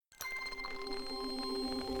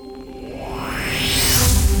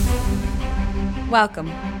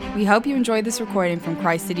Welcome. We hope you enjoyed this recording from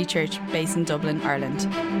Christ City Church, based in Dublin, Ireland.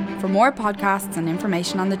 For more podcasts and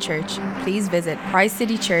information on the church, please visit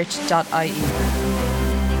christcitychurch.ie.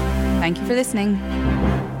 Thank you for listening.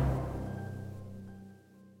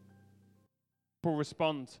 Will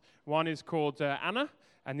respond. One is called Anna,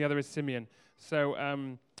 and the other is Simeon.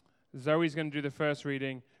 So Zoe's going to do the first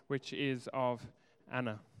reading, which is of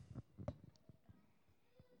Anna.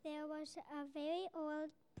 There was a very old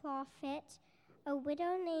prophet, a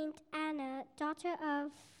widow named Anna, daughter of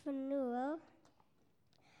Phanuel,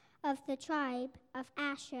 of the tribe of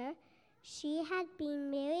Asher. She had been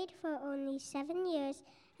married for only 7 years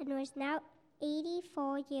and was now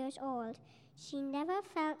 84 years old. She never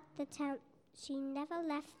left the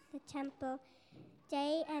temple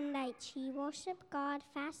day and night. She worshipped God,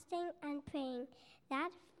 fasting and praying. That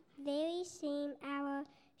very same hour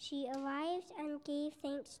she arrived and gave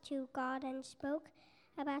thanks to God and spoke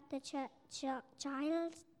about the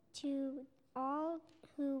child to all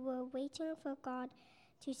who were waiting for God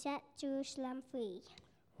to set Jerusalem free.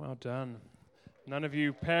 Well done. None of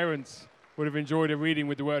you parents would have enjoyed a reading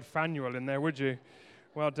with the word Phanuel in there, would you?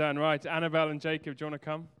 Well done. Right, Annabelle and Jacob, do you want to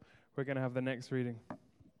come? We're going to have the next reading.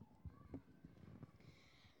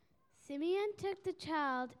 Simeon took the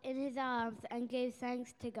child in his arms and gave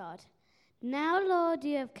thanks to God. Now, Lord,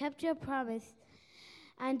 you have kept your promise,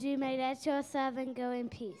 and you may let your servant go in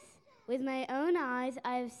peace. With my own eyes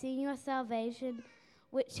I have seen your salvation,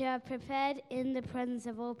 which you have prepared in the presence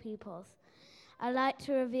of all peoples. I like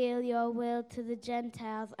to reveal your will to the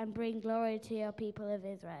Gentiles and bring glory to your people of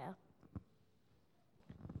Israel.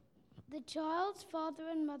 The child's father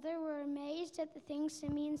and mother were amazed at the things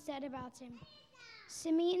Simeon said about him.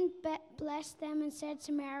 Simeon blessed them and said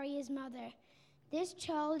to Mary, his mother, "This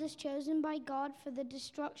child is chosen by God for the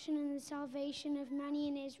destruction and the salvation of many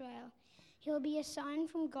in Israel. He'll be a sign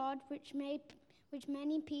from God which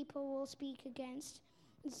many people will speak against,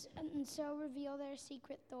 and so reveal their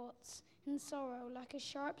secret thoughts. In sorrow, like a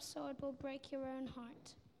sharp sword, will break your own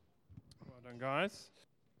heart." Well done, guys.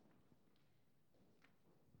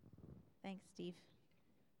 Thanks, Steve.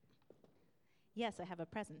 Yes, I have a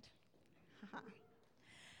present.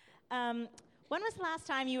 When was the last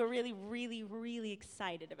time you were really, really, really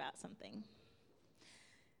excited about something?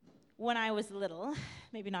 When I was little,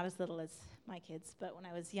 maybe not as little as my kids, but when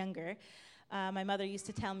I was younger, my mother used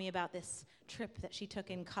to tell me about this trip that she took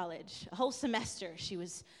in college. A whole semester, she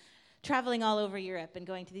was traveling all over Europe and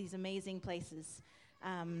going to these amazing places.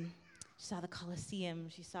 She saw the Colosseum,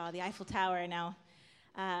 she saw the Eiffel Tower. Now,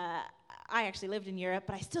 I actually lived in Europe,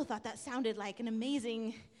 but I still thought that sounded like an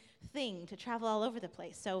amazing thing to travel all over the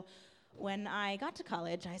place. So when I got to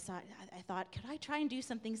college, I thought, could I try and do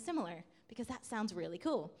something similar? Because that sounds really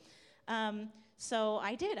cool. So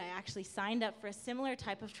I did. I actually signed up for a similar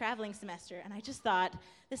type of traveling semester, and I just thought,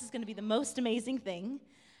 this is going to be the most amazing thing.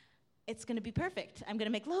 It's going to be perfect. I'm going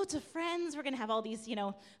to make loads of friends. We're going to have all these,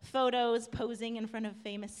 photos posing in front of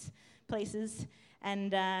famous places,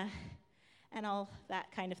 and all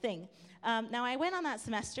that kind of thing. Now, I went on that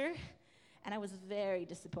semester, and I was very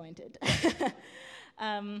disappointed.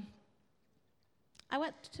 I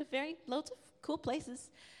went to loads of cool places,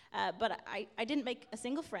 but I didn't make a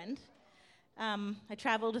single friend. I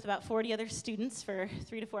traveled with about 40 other students for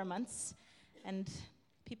 3 to 4 months, and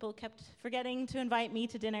people kept forgetting to invite me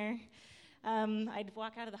to dinner. I'd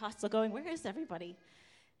walk out of the hostel going, "Where is everybody?"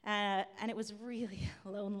 And it was really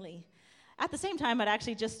lonely. At the same time, I'd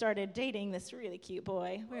actually just started dating this really cute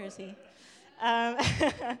boy. Where is he?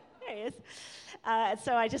 There he is.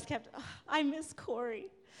 So I just kept, I miss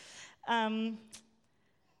Corey.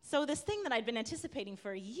 So this thing that I'd been anticipating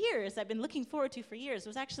for years, I've been looking forward to for years,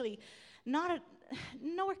 was actually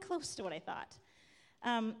nowhere close to what I thought.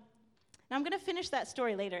 Now I'm going to finish that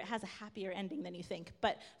story later. It has a happier ending than you think.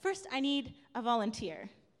 But first, I need a volunteer.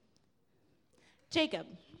 Jacob,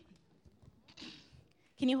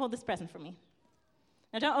 can you hold this present for me?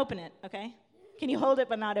 Now don't open it, okay? Can you hold it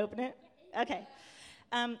but not open it? Okay.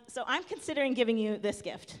 So I'm considering giving you this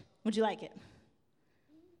gift. Would you like it?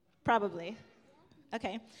 Probably.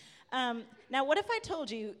 Okay. Now, what if I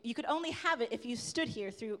told you you could only have it if you stood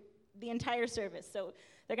here through the entire service? So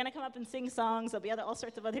they're going to come up and sing songs. There'll be all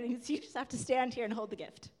sorts of other things. You just have to stand here and hold the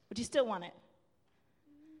gift. Would you still want it?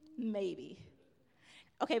 Maybe.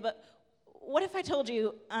 Okay, but what if I told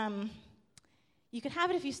you you could have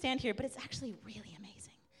it if you stand here, but it's actually really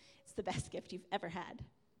amazing. It's the best gift you've ever had.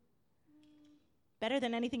 Better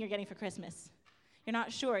than anything you're getting for Christmas. You're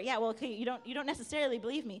not sure. Yeah, well, okay, you don't necessarily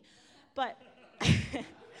believe me, but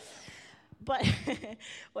but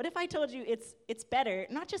what if I told you it's better,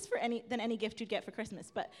 not just than any gift you'd get for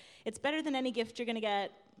Christmas, but it's better than any gift you're going to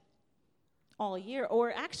get all year,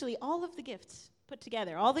 or actually all of the gifts put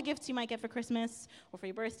together. All the gifts you might get for Christmas, or for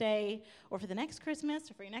your birthday, or for the next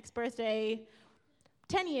Christmas, or for your next birthday.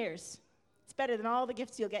 10 years. It's better than all the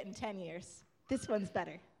gifts you'll get in 10 years. This one's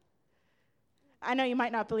better. I know you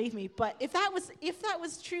might not believe me, but if that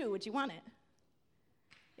was true, would you want it?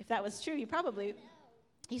 If that was true, you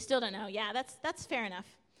still don't know. Yeah, that's fair enough.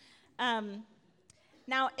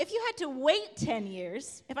 Now, if you had to wait 10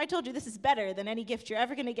 years, if I told you this is better than any gift you're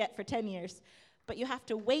ever going to get for 10 years, but you have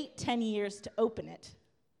to wait 10 years to open it,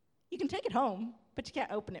 you can take it home, but you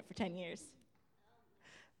can't open it for 10 years.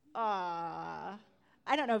 I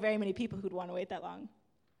don't know very many people who'd want to wait that long.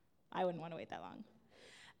 I wouldn't want to wait that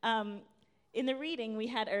long. In the reading we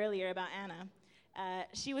had earlier about Anna,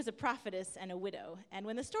 she was a prophetess and a widow. And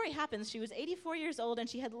when the story happens, she was 84 years old, and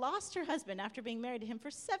she had lost her husband after being married to him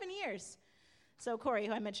for 7 years. So Corey,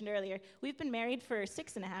 who I mentioned earlier, we've been married for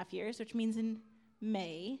 6.5 years, which means in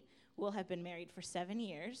May we'll have been married for 7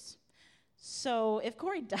 years. So if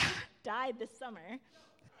Corey died this summer,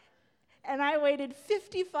 and I waited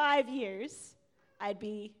 55 years, I'd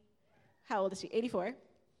be, how old is she? 84.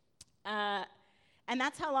 And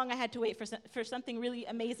that's how long I had to wait for something really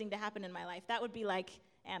amazing to happen in my life. That would be like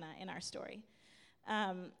Anna in our story.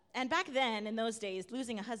 And back then, in those days,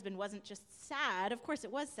 losing a husband wasn't just sad. Of course,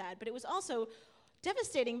 it was sad, but it was also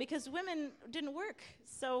devastating because women didn't work.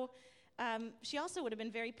 So she also would have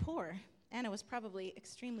been very poor. Anna was probably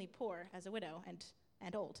extremely poor as a widow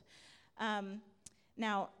and old.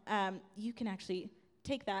 Now, you can actually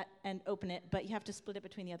take that and open it, but you have to split it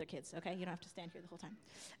between the other kids, okay? You don't have to stand here the whole time.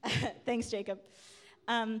 Thanks, Jacob.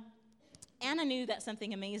 Anna knew that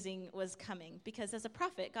something amazing was coming because as a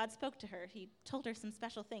prophet, God spoke to her. He told her some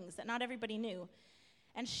special things that not everybody knew.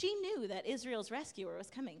 And she knew that Israel's rescuer was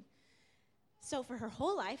coming. So for her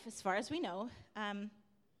whole life, as far as we know,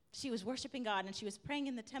 she was worshiping God, and she was praying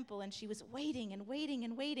in the temple, and she was waiting and waiting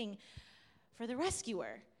and waiting for the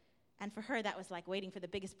rescuer. And for her, that was like waiting for the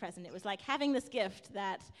biggest present. It was like having this gift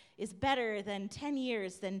that is better than 10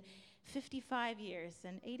 years, than 55 years,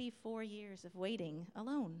 and 84 years of waiting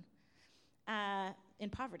alone. In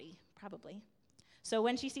poverty, probably. So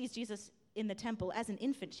when she sees Jesus in the temple as an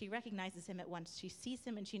infant, she recognizes him at once. She sees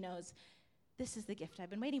him and she knows, this is the gift I've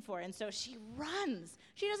been waiting for. And so she runs.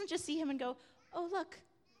 She doesn't just see him and go, oh, look,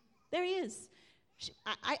 there he is.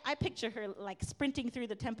 I picture her like sprinting through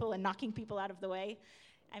the temple and knocking people out of the way.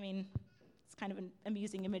 I mean, it's kind of an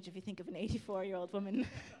amusing image if you think of an 84-year-old woman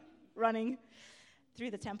running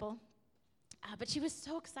through the temple. But she was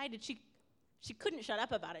so excited. She couldn't shut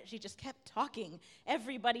up about it. She just kept talking.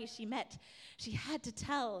 Everybody she met, she had to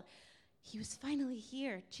tell, he was finally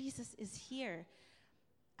here. Jesus is here.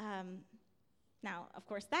 Now, of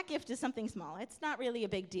course, that gift is something small. It's not really a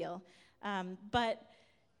big deal. But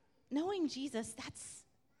knowing Jesus, that's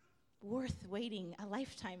worth waiting a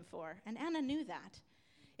lifetime for. And Anna knew that.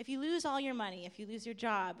 If you lose all your money, if you lose your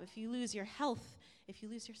job, if you lose your health, if you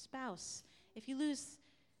lose your spouse, if you lose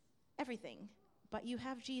everything, but you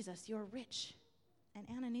have Jesus, you're rich. And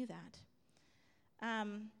Anna knew that.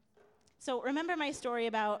 So remember my story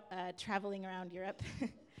about traveling around Europe?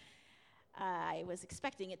 I was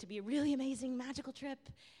expecting it to be a really amazing, magical trip,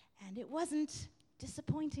 and it wasn't.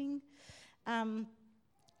 Disappointing.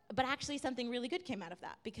 But actually something really good came out of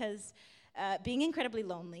that, because being incredibly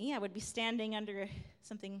lonely, I would be standing under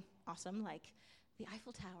something awesome like the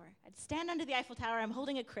Eiffel Tower. I'd stand under the Eiffel Tower, I'm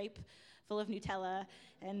holding a crepe full of Nutella,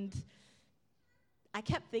 and I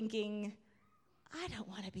kept thinking, I don't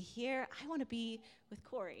want to be here. I want to be with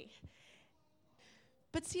Corey.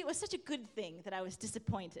 But see, it was such a good thing that I was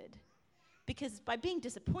disappointed, because by being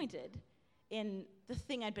disappointed in the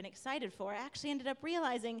thing I'd been excited for, I actually ended up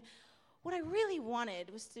realizing what I really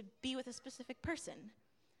wanted was to be with a specific person.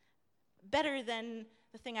 Better than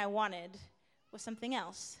the thing I wanted was something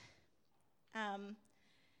else. I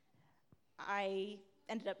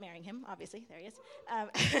ended up marrying him, obviously. There he is.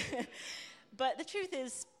 But the truth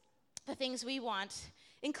is, the things we want,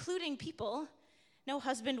 including people, no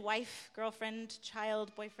husband, wife, girlfriend,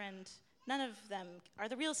 child, boyfriend, none of them are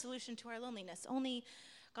the real solution to our loneliness. Only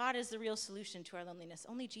God is the real solution to our loneliness.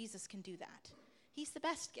 Only Jesus can do that. He's the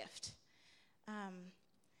best gift.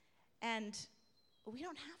 And we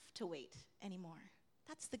don't have to wait anymore.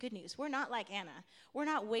 That's the good news. We're not like Anna. We're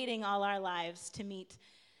not waiting all our lives to meet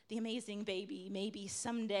the amazing baby, maybe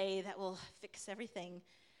someday that will fix everything.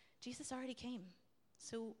 Jesus already came.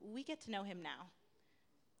 So we get to know him now.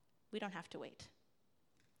 We don't have to wait.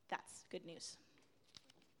 That's good news.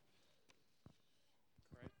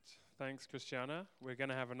 Great. Thanks, Christiana. We're going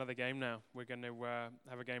to have another game now. We're going to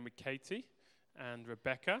have a game with Katie and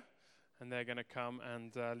Rebecca, and they're going to come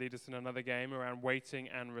and lead us in another game around waiting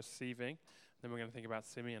and receiving. Then we're going to think about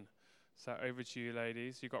Simeon. So over to you,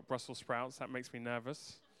 ladies. You've got Brussels sprouts. That makes me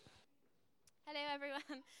nervous. Hello,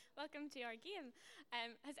 everyone. Welcome to our game.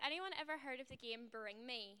 Has anyone ever heard of the game Bring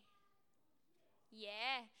Me?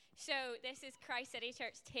 Yeah. So this is Christ City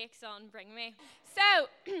Church takes on Bring Me. So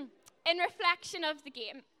in reflection of the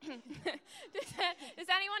game, does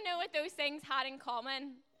anyone know what those things had in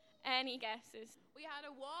common? Any guesses? We had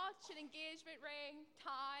a watch, an engagement ring,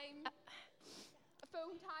 time, a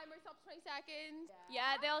phone timer, up 20 seconds.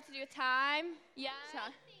 Yeah, they all to do with time. Yeah.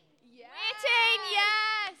 Yeah. Waiting,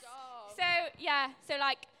 yes. Good job. So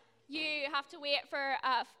like you have to wait for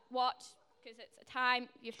a watch because it's a time.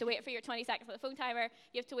 You have to wait for your 20 seconds for the phone timer.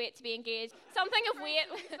 You have to wait to be engaged. Something of wait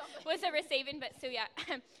was a receiving, but so yeah.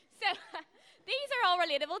 So these are all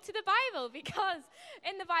relatable to the Bible because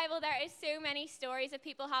in the Bible there is so many stories of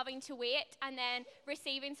people having to wait and then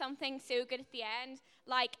receiving something so good at the end.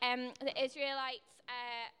 Like the Israelites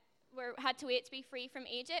had to wait to be free from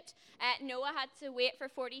Egypt. Noah had to wait for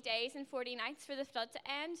 40 days and 40 nights for the flood to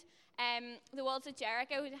end. The walls of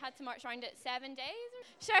Jericho had to march around it 7 days.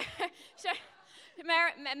 Sure.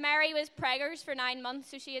 Mary was preggers for 9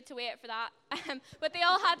 months, so she had to wait for that. But they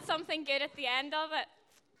all had something good at the end of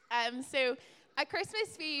it. So at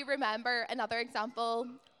Christmas, we remember another example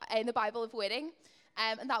in the Bible of waiting,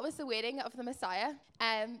 and that was the waiting of the Messiah.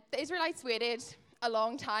 The Israelites waited a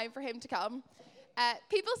long time for him to come.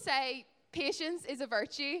 People say patience is a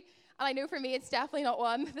virtue, and I know for me it's definitely not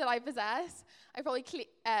one that I possess. I probably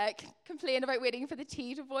complain about waiting for the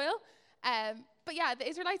tea to boil. But yeah, the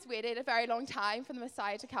Israelites waited a very long time for the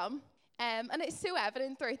Messiah to come. And it's so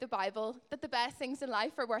evident throughout the Bible that the best things in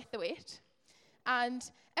life are worth the wait. And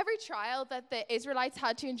every trial that the Israelites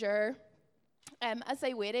had to endure as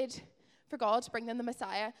they waited for God to bring them the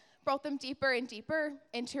Messiah brought them deeper and deeper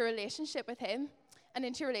into a relationship with him and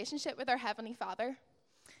into a relationship with our Heavenly Father.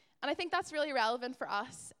 And I think that's really relevant for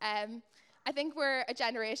us. I think we're a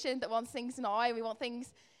generation that wants things now. We want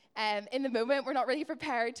things in the moment. We're not really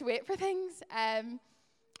prepared to wait for things.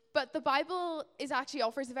 But the Bible actually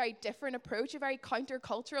offers a very different approach, a very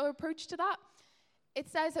countercultural approach to that. It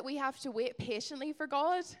says that we have to wait patiently for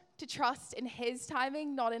God, to trust in his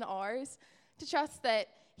timing, not in ours, to trust that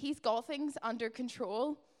he's got things under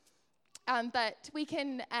control, and that we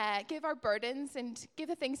can give our burdens and give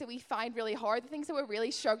the things that we find really hard, the things that we're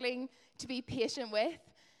really struggling to be patient with,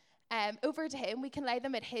 over to him. We can lay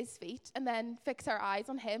them at his feet and then fix our eyes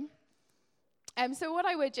on him. So what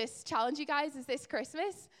I would just challenge you guys is this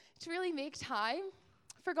Christmas to really make time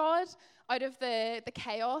for God out of the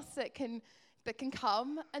chaos that can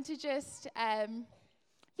come, and to just,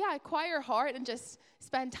 quiet your heart and just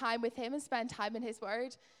spend time with him and spend time in his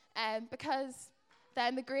word. Because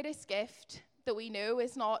then the greatest gift that we know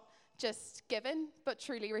is not just given, but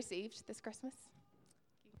truly received this Christmas.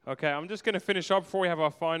 Okay, I'm just going to finish up before we have our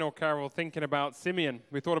final carol thinking about Simeon.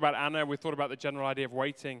 We thought about Anna, we thought about the general idea of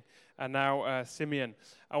waiting, and now Simeon.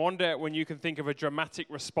 I wonder when you can think of a dramatic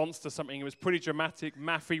response to something. It was pretty dramatic.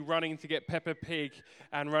 Maffey running to get Peppa Pig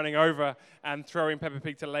and running over and throwing Peppa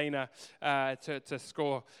Pig to Lena to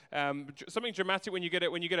score. Something dramatic when you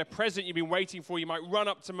get a present you've been waiting for. You might run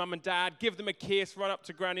up to mum and dad, give them a kiss, run up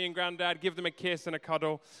to granny and granddad, give them a kiss and a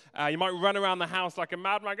cuddle. You might run around the house like a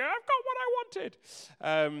madman, go, I've got what I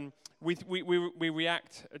wanted. We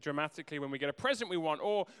react dramatically when we get a present we want,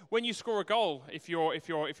 or when you score a goal. If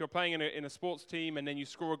you're playing in a sports team and then you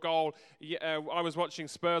score a goal. I was watching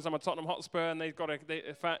Spurs. I'm a Tottenham Hotspur, and they've got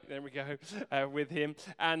there we go with him.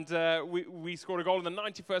 And we scored a goal in the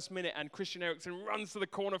 91st minute, and Christian Eriksen runs to the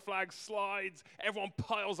corner flag, slides. Everyone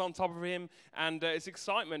piles on top of him, and it's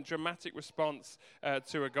excitement, dramatic response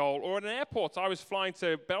to a goal. Or at an airport. I was flying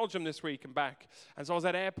to Belgium this week and back, and so I was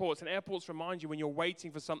at airports, and airports remind you when you're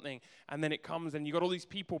waiting for something. And then it comes, and you've got all these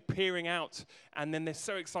people peering out, and then they're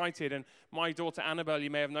so excited. And my daughter Annabelle, you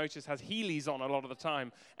may have noticed, has Heelys on a lot of the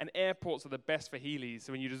time. And airports are the best for Heelys,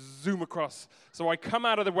 when you just zoom across. So I come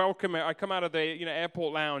out of the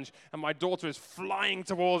airport lounge, and my daughter is flying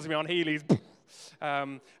towards me on Heelys.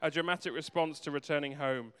 A dramatic response to returning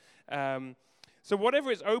home. So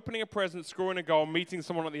whatever it's opening a present, scoring a goal, meeting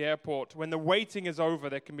someone at the airport, when the waiting is over,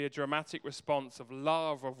 there can be a dramatic response of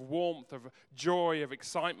love, of warmth, of joy, of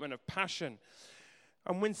excitement, of passion.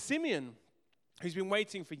 And when Simeon, who's been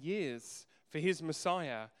waiting for years for his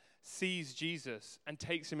Messiah, sees Jesus and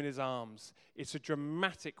takes him in his arms, it's a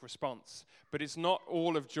dramatic response. But it's not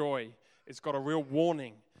all of joy. It's got a real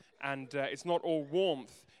warning. And it's not all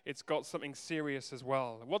warmth. It's got something serious as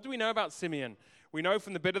well. What do we know about Simeon? We know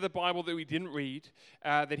from the bit of the Bible that we didn't read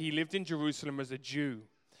that he lived in Jerusalem as a Jew.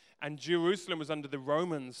 And Jerusalem was under the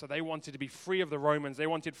Romans, so they wanted to be free of the Romans. They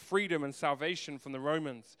wanted freedom and salvation from the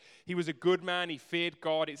Romans. He was a good man. He feared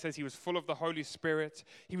God. It says he was full of the Holy Spirit.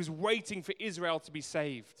 He was waiting for Israel to be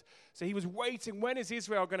saved. So he was waiting, when is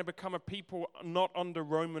Israel going to become a people not under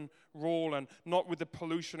Roman rule and not with the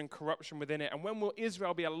pollution and corruption within it? And when will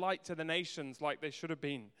Israel be a light to the nations like they should have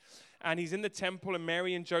been? And he's in the temple, and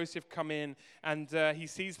Mary and Joseph come in, and he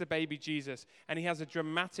sees the baby Jesus, and he has a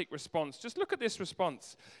dramatic response. Just look at this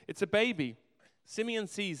response. It's a baby. Simeon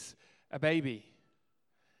sees a baby,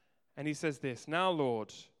 and he says this, "Now,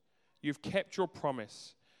 Lord, you've kept your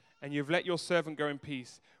promise, and you've let your servant go in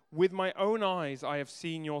peace. With my own eyes, I have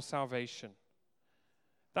seen your salvation."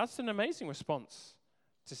 That's an amazing response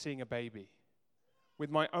to seeing a baby.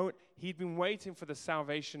 He'd been waiting for the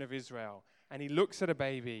salvation of Israel, and he looks at a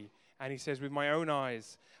baby, and he says, "With my own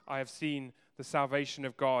eyes, I have seen the salvation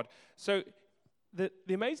of God." So the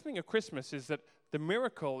amazing thing of Christmas is that the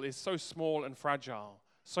miracle is so small and fragile,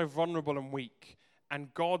 so vulnerable and weak,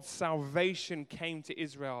 and God's salvation came to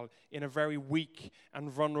Israel in a very weak and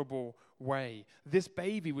vulnerable way. This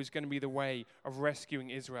baby was going to be the way of rescuing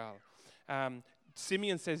Israel.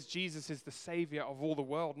 Simeon says Jesus is the savior of all the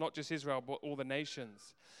world, not just Israel, but all the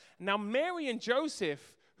nations. Now, Mary and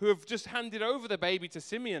Joseph, who have just handed over the baby to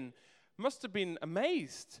Simeon, must have been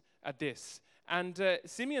amazed at this. And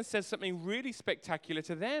Simeon says something really spectacular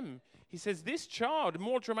to them. He says, this child,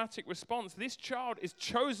 more dramatic response, this child is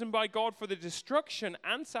chosen by God for the destruction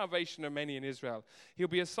and salvation of many in Israel. He'll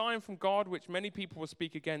be a sign from God which many people will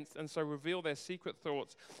speak against, and so reveal their secret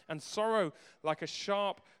thoughts. And sorrow, like a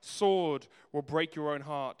sharp sword, will break your own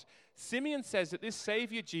heart. Simeon says that this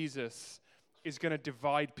Savior Jesus is going to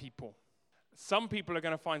divide people. Some people are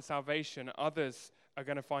going to find salvation, others are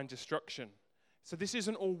going to find destruction. So this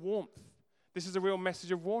isn't all warmth. This is a real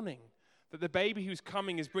message of warning. That the baby who's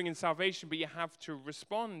coming is bringing salvation, but you have to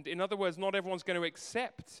respond. In other words, not everyone's going to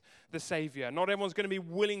accept the Savior. Not everyone's going to be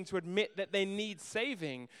willing to admit that they need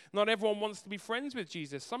saving. Not everyone wants to be friends with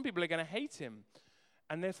Jesus. Some people are going to hate him,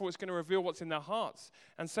 and therefore it's going to reveal what's in their hearts.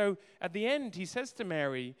 And so at the end, he says to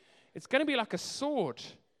Mary, it's going to be like a sword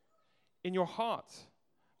in your heart.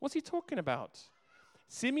 What's he talking about?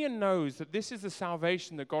 Simeon knows that this is the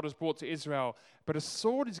salvation that God has brought to Israel, but a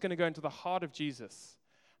sword is going to go into the heart of Jesus.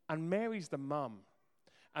 And Mary's the mum.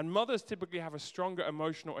 And mothers typically have a stronger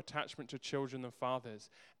emotional attachment to children than fathers.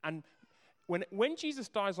 And when Jesus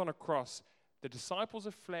dies on a cross, the disciples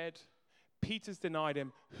have fled. Peter's denied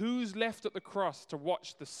him. Who's left at the cross to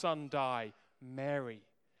watch the son die? Mary.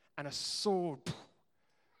 And a sword.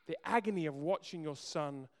 The agony of watching your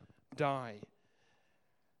son die.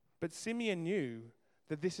 But Simeon knew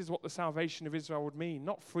that this is what the salvation of Israel would mean.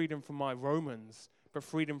 Not freedom from my Romans, but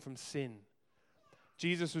freedom from sin.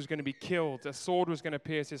 Jesus was going to be killed. A sword was going to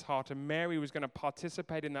pierce his heart, and Mary was going to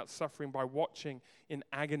participate in that suffering by watching in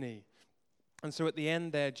agony. And so at the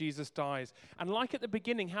end there, Jesus dies. And like at the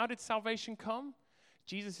beginning, how did salvation come?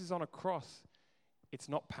 Jesus is on a cross. It's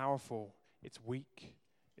not powerful. It's weak.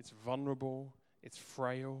 It's vulnerable. It's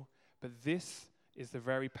frail. But this is the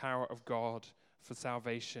very power of God for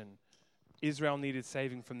salvation. Israel needed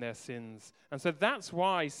saving from their sins. And so that's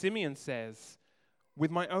why Simeon says, with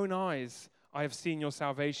my own eyes, I have seen your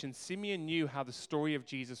salvation. Simeon knew how the story of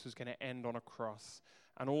Jesus was going to end on a cross,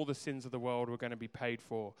 and all the sins of the world were going to be paid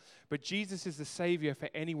for. But Jesus is the Savior for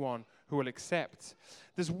anyone who will accept.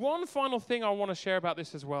 There's one final thing I want to share about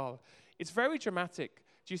this as well. It's very dramatic.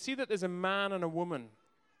 Do you see that there's a man and a woman?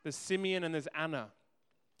 There's Simeon and there's Anna.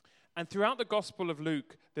 And throughout the Gospel of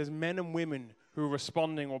Luke, there's men and women who are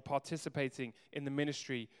responding or participating in the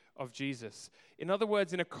ministry of Jesus. In other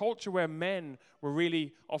words, in a culture where men were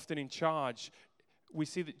really often in charge, we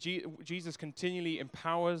see that Jesus continually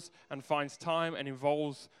empowers and finds time and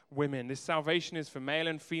involves women. This salvation is for male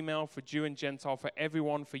and female, for Jew and Gentile, for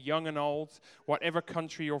everyone, for young and old, whatever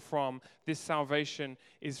country you're from, this salvation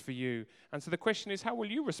is for you. And so the question is, how will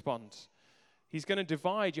you respond? He's going to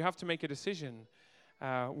divide. You have to make a decision.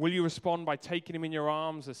 Will you respond by taking him in your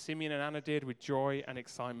arms, as Simeon and Anna did, with joy and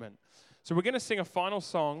excitement? So we're going to sing a final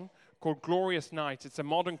song called Glorious Night. It's a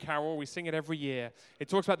modern carol. We sing it every year. It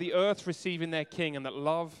talks about the earth receiving their king and that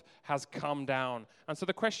love has come down. And so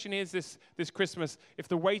the question is this Christmas, if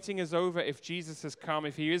the waiting is over, if Jesus has come,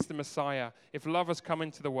 if he is the Messiah, if love has come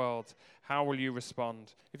into the world, how will you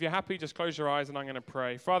respond? If you're happy, just close your eyes and I'm going to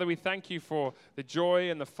pray. Father, we thank you for the joy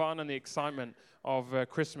and the fun and the excitement of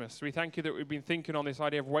Christmas. We thank you that we've been thinking on this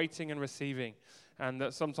idea of waiting and receiving, and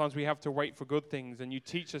that sometimes we have to wait for good things, and you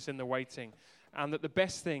teach us in the waiting, and that the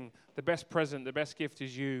best thing, the best present, the best gift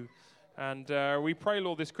is you. And we pray,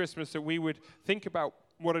 Lord, this Christmas that we would think about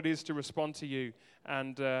what it is to respond to you.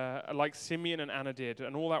 And like Simeon and Anna did,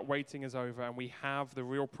 and all that waiting is over, and we have the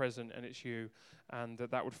real present, and it's you, and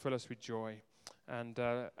that would fill us with joy. And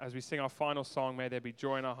as we sing our final song, may there be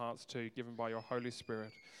joy in our hearts too, given by your Holy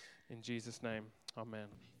Spirit. In Jesus' name, amen.